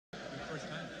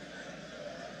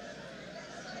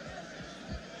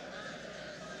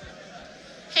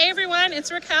everyone, it's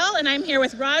Raquel, and I'm here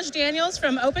with Raj Daniels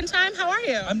from OpenTime. How are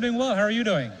you? I'm doing well. How are you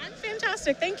doing? I'm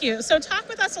fantastic, thank you. So talk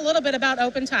with us a little bit about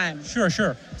OpenTime.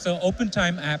 Sure. So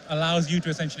OpenTime app allows you to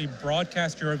essentially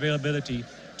broadcast your availability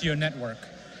to your network.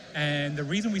 And the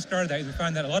reason we started that is we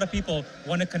found that a lot of people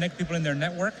want to connect people in their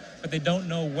network, but they don't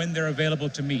know when they're available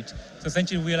to meet. So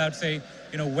essentially we allow to say,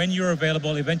 when you're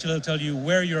available, eventually it'll tell you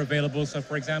where you're available. So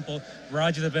for example,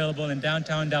 Raj is available in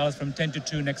downtown Dallas from 10 to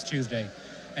 2 next Tuesday.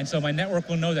 And so my network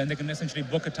will know that, and they can essentially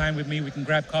book a time with me, we can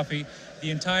grab coffee.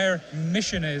 The entire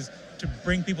mission is to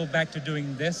bring people back to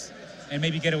doing this and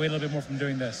maybe get away a little bit more from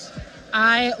doing this.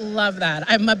 I love that.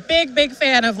 I'm a big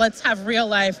fan of let's have real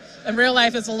life, and real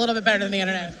life is a little bit better than the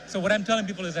internet. So what I'm telling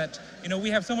people is that, we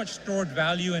have so much stored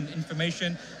value and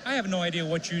information. I have no idea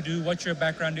what you do, what your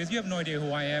background is. You have no idea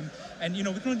who I am. And, we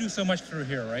can only do so much through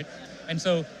here, right? And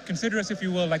so consider us, if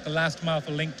you will, like the last mile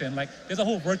for LinkedIn. Like there's a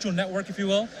whole virtual network, if you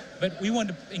will, but we want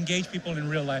to engage people in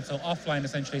real life, so offline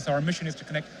essentially. So our mission is to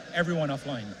connect everyone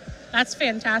offline. That's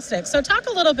fantastic. So talk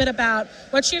a little bit about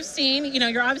what you've seen.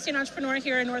 You're obviously an entrepreneur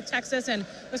here in North Texas, and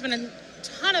there's been a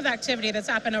ton of activity that's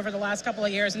happened over the last couple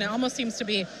of years, and it almost seems to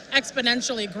be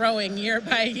exponentially growing year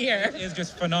by year. It is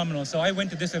just phenomenal. So I went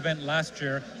to this event last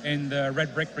year in the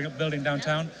Red Brick Building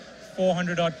downtown.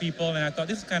 400 odd people, and I thought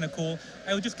this is kind of cool.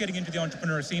 I was just getting into the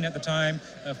entrepreneur scene at the time,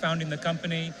 founding the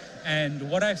company, and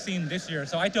what I've seen this year.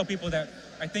 So I tell people that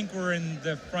I think we're in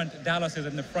the front, Dallas is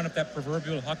in the front of that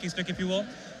proverbial hockey stick, if you will.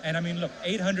 And I mean, look,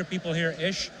 800 people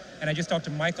here-ish, and I just talked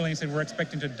to Michael and he said we're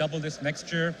expecting to double this next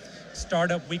year.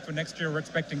 Startup week for next year, we're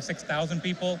expecting 6,000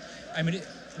 people. I mean,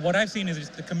 what I've seen is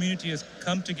just the community has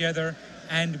come together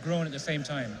and grown at the same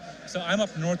time. So I'm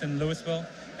up north in Louisville,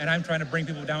 and I'm trying to bring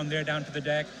people down there, down to the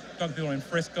deck, talking to people in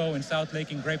Frisco and South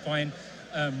Lake and Grapevine.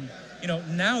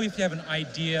 Now if you have an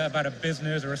idea about a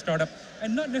business or a startup,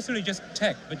 and not necessarily just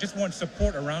tech, but just want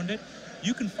support around it,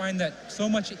 you can find that so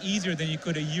much easier than you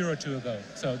could a year or two ago.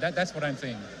 So that's what I'm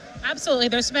seeing. Absolutely.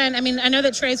 I know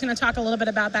that Trey's going to talk a little bit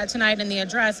about that tonight in the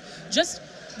address. Just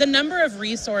the number of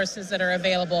resources that are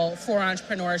available for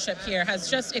entrepreneurship here has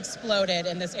just exploded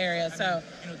in this area. The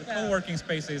co-working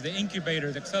spaces, the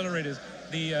incubators, accelerators,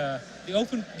 the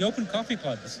open coffee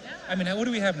clubs. Yeah. I mean, what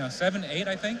do we have now? 7, 8,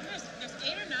 I think? There's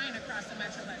 8 or 9 across the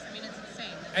Metroplex. I mean, it's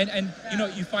insane.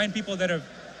 And you find people that have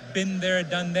been there,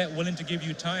 done that, willing to give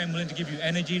you time, willing to give you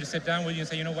energy to sit down with you and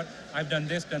say, you know what, I've done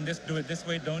this, do it this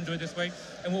way, don't do it this way.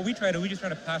 And what we just try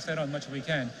to pass that on as much as we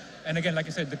can. And again, like I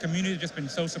said, the community has just been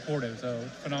so supportive, so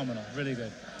phenomenal, really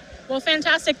good. Well,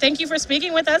 fantastic. Thank you for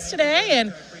speaking with us today.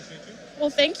 And well,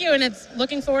 thank you, and it's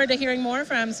looking forward to hearing more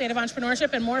from State of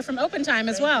Entrepreneurship and more from OpenTime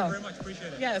as well. Thank you very much.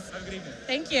 Appreciate it. Yes. Have a good evening.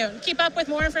 Thank you. Keep up with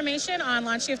more information on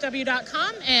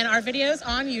launchgfw.com and our videos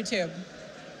on YouTube.